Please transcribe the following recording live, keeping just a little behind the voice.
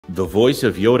The voice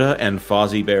of Yoda and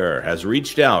Fozzie Bear has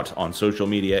reached out on social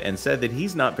media and said that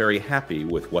he's not very happy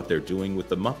with what they're doing with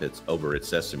the Muppets over at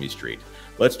Sesame Street.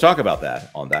 Let's talk about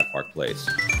that on That Park Place.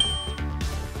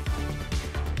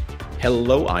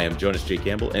 Hello, I am Jonas J.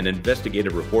 Campbell, an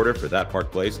investigative reporter for That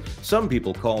Park Place. Some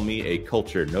people call me a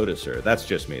culture noticer. That's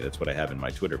just me. That's what I have in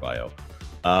my Twitter bio,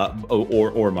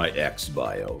 or my X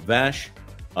bio. Vash,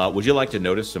 would you like to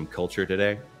notice some culture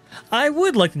today? I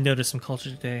would like to notice some culture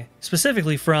today,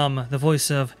 specifically from the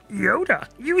voice of Yoda.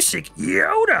 You sick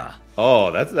Yoda. Oh,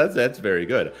 that's very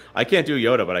good. I can't do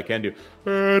Yoda, but I can do.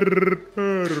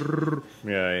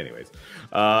 Yeah. Anyways,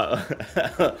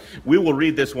 we will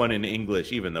read this one in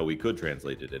English, even though we could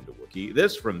translate it into Wookiee.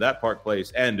 This from That Park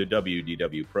Place and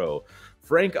WDW Pro.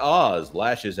 Frank Oz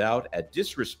lashes out at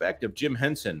disrespect of Jim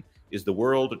Henson. Is the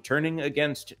world turning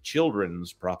against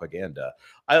children's propaganda?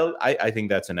 I think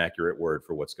that's an accurate word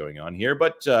for what's going on here,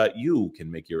 but you can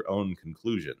make your own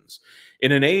conclusions.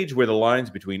 In an age where the lines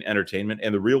between entertainment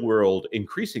and the real world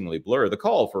increasingly blur, the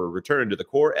call for a return to the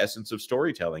core essence of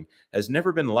storytelling has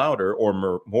never been louder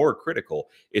or more critical.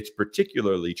 It's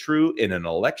particularly true in an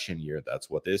election year, that's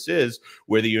what this is,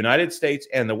 where the United States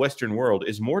and the Western world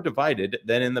is more divided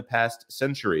than in the past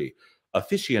century.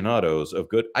 Aficionados of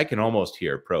good, I can almost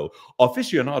hear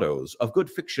aficionados of good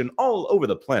fiction all over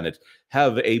the planet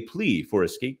have a plea for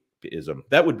escapism.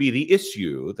 That would be the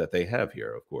issue that they have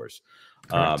here, of course.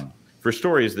 For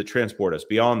stories that transport us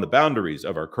beyond the boundaries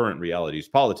of our current realities,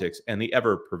 politics, and the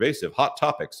ever-pervasive hot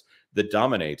topics that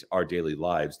dominate our daily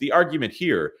lives. The argument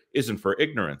here isn't for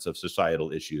ignorance of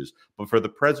societal issues, but for the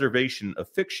preservation of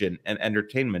fiction and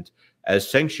entertainment as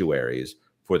sanctuaries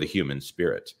for the human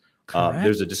spirit.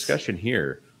 There's a discussion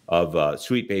here of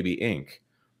Sweet Baby Inc.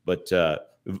 But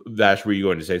Vash, were you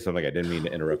going to say something? I didn't mean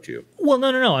to interrupt you. Well,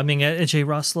 no. I mean, Jay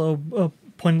Roslow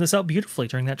pointed this out beautifully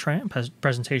during that Triumph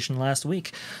presentation last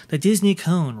week. The Disney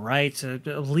cone, right?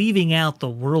 Leaving out the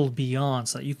world beyond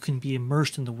so that you can be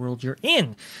immersed in the world you're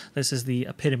in. This is the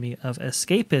epitome of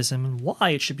escapism and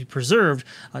why it should be preserved,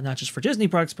 not just for Disney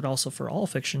parks, but also for all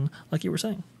fiction, like you were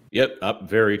saying. Yep,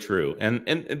 very true. And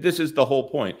this is the whole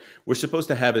point. We're supposed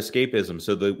to have escapism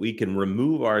so that we can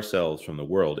remove ourselves from the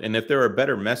world. And if there are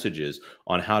better messages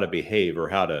on how to behave or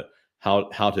how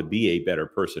to be a better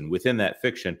person within that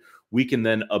fiction, we can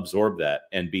then absorb that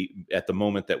and be at the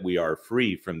moment that we are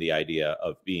free from the idea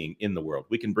of being in the world.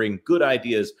 We can bring good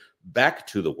ideas back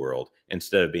to the world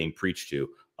instead of being preached to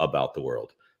about the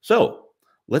world. So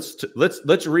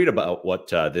let's read about what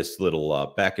this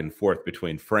little back and forth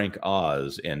between Frank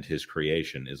Oz and his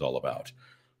creation is all about.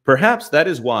 Perhaps that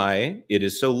is why it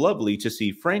is so lovely to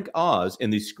see Frank Oz in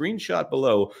the screenshot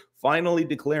below finally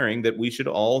declaring that we should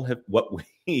all have what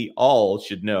we all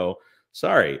should know.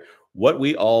 Sorry. What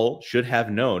we all should have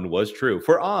known was true.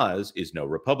 For Oz is no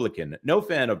Republican, no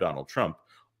fan of Donald Trump.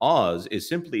 Oz is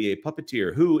simply a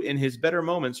puppeteer who, in his better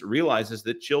moments, realizes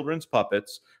that children's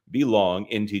puppets belong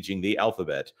in teaching the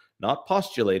alphabet, not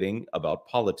postulating about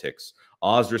politics.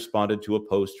 Oz responded to a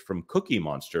post from Cookie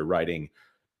Monster writing,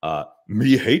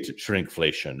 me hate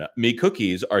shrinkflation. Me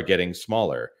cookies are getting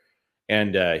smaller.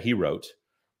 And he wrote,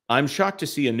 I'm shocked to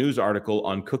see a news article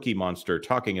on Cookie Monster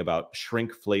talking about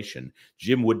shrinkflation.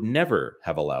 Jim would never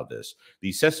have allowed this.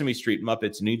 The Sesame Street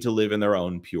Muppets need to live in their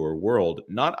own pure world,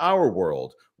 not our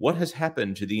world. What has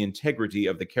happened to the integrity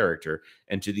of the character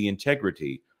and to the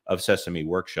integrity of Sesame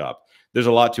Workshop? There's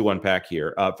a lot to unpack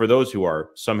here. For those who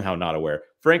are somehow not aware,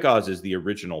 Frank Oz is the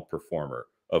original performer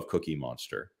of Cookie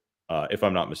Monster, if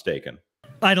I'm not mistaken.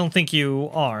 I don't think you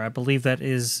are. I believe that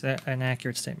is an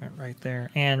accurate statement right there.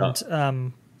 And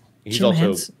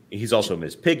he's also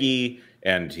Miss Piggy,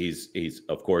 and he's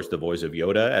of course the voice of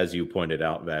Yoda, as you pointed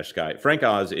out, Vash Sky. Frank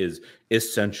Oz is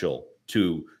essential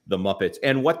to the Muppets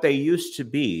and what they used to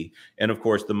be. And of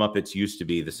course, the Muppets used to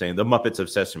be the same. The Muppets of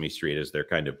Sesame Street, as they're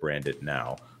kind of branded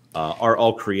now, are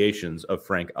all creations of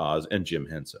Frank Oz and Jim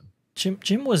Henson.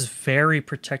 Jim was very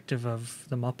protective of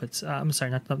the Muppets. I'm sorry,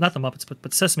 not the Muppets,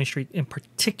 but Sesame Street in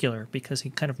particular, because he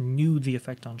kind of knew the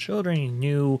effect on children. He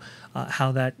knew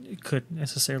how that could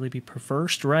necessarily be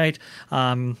perversed, right?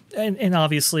 And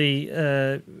obviously,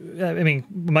 I mean,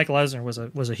 Michael Eisner was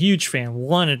a huge fan.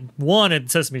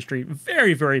 Wanted Sesame Street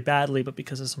very, very badly, but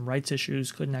because of some rights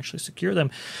issues, couldn't actually secure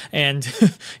them. And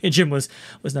Jim was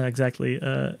not exactly.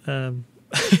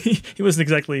 He wasn't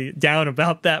exactly down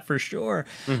about that for sure.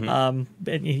 And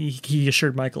he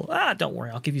assured Michael, don't worry,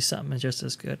 I'll give you something just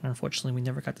as good. And unfortunately, we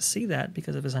never got to see that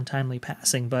because of his untimely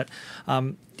passing. But I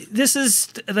think this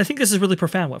is really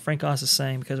profound what Frank Oz is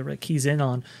saying, because it really keys in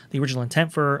on the original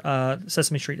intent for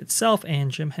Sesame Street itself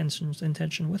and Jim Henson's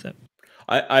intention with it.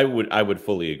 I would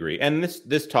fully agree. And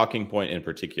this talking point in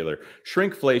particular,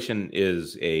 shrinkflation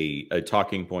is a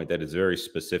talking point that is very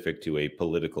specific to a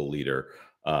political leader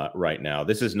right now.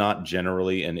 This is not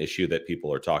generally an issue that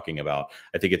people are talking about.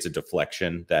 I think it's a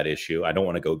deflection, that issue. I don't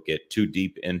want to go get too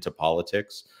deep into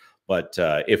politics, but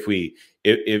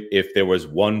if there was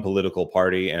one political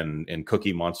party and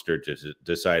Cookie Monster just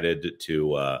decided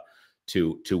to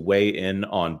weigh in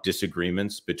on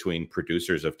disagreements between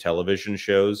producers of television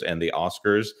shows and the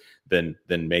Oscars, then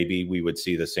maybe we would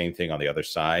see the same thing on the other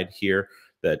side here.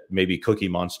 That maybe Cookie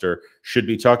Monster should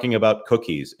be talking about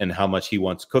cookies and how much he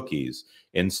wants cookies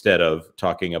instead of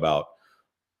talking about,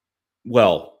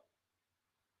 well,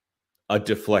 a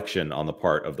deflection on the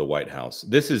part of the White House.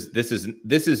 This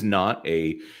is not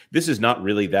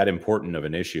really that important of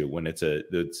an issue when it's a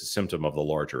symptom of the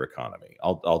larger economy.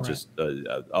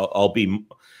 I'll be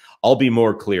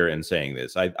more clear in saying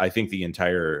this. I think the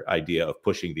entire idea of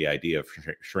pushing the idea of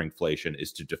shrinkflation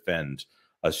is to defend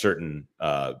a certain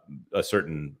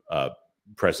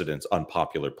president's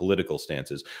unpopular political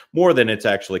stances, more than it's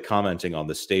actually commenting on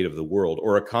the state of the world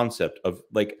or a concept of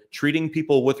like treating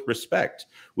people with respect,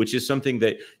 which is something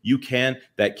that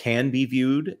can be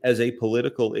viewed as a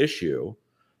political issue.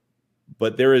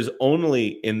 But there is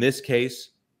only, in this case,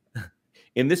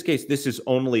 this is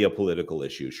only a political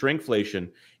issue. Shrinkflation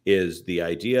is the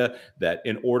idea that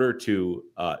in order to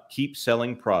keep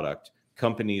selling product,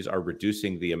 companies are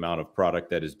reducing the amount of product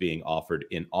that is being offered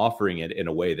in offering it in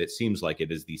a way that seems like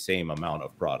it is the same amount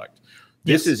of product.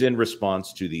 This is in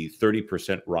response to the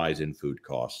 30% rise in food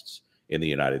costs in the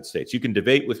United States. You can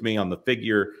debate with me on the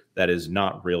figure. That is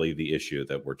not really the issue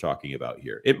that we're talking about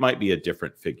here. It might be a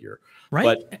different figure, right?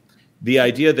 But the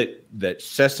idea that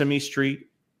Sesame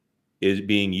Street is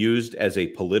being used as a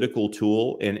political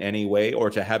tool in any way,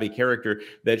 or to have a character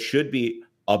that should be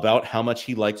about how much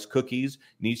he likes cookies,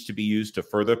 needs to be used to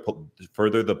further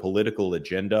the political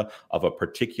agenda of a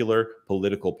particular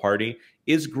political party,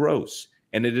 is gross,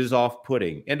 and it is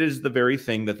off-putting, and it is the very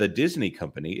thing that the Disney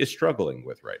company is struggling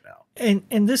with right now. And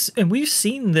we've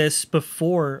seen this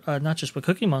before, not just with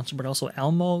Cookie Monster, but also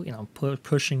Elmo,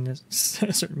 pushing this,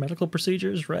 certain medical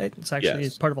procedures, right? It's actually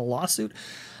part of a lawsuit.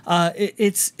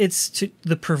 It's to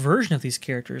the perversion of these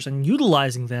characters and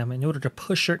utilizing them in order to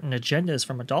push certain agendas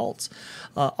from adults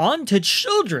onto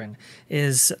children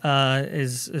is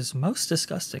most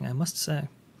disgusting, I must say.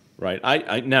 Right.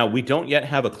 Now, we don't yet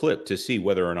have a clip to see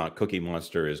whether or not Cookie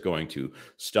Monster is going to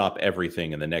stop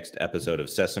everything in the next episode of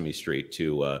Sesame Street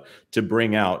to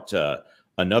bring out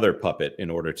another puppet in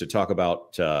order to talk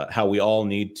about how we all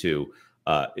need to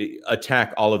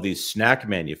attack all of these snack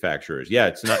manufacturers. Yeah,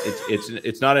 it's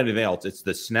not anything else. It's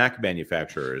the snack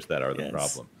manufacturers that are the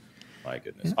problem. My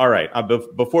goodness. Yeah. All right.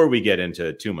 Before we get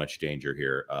into too much danger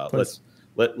here, let's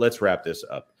wrap this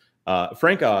up.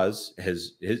 Frank Oz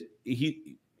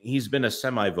he's been a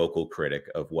semi-vocal critic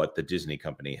of what the Disney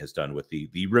company has done with the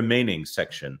remaining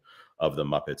section of the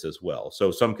Muppets as well.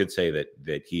 So some could say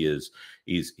that he's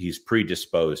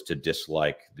predisposed to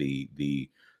dislike the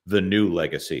new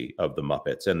legacy of the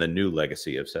Muppets and the new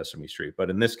legacy of Sesame Street. But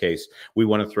in this case, we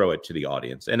want to throw it to the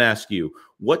audience and ask you,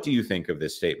 what do you think of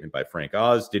this statement by Frank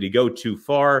Oz? Did he go too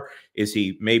far? Is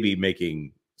he maybe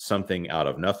making something out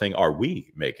of nothing? Are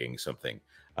we making something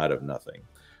out of nothing?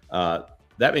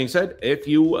 That being said, if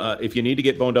you need to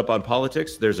get boned up on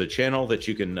politics, there's a channel that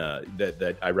you can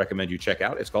that I recommend you check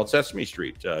out. It's called Sesame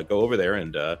Street. Go over there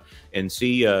and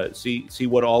see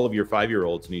what all of your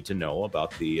 5-year-olds need to know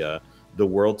about the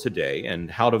world today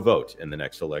and how to vote in the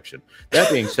next election.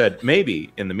 That being said,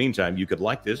 maybe in the meantime, you could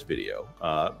like this video.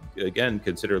 Again,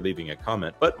 consider leaving a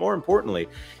comment. But more importantly,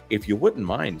 if you wouldn't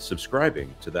mind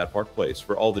subscribing to That Park Place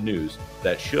for all the news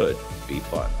that should be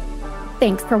fun.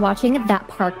 Thanks for watching That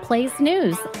Park Place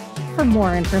News. For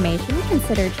more information,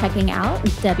 consider checking out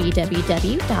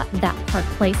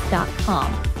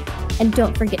www.thatparkplace.com. And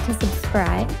don't forget to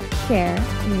subscribe, share,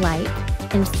 like,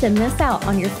 and send this out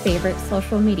on your favorite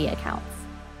social media accounts.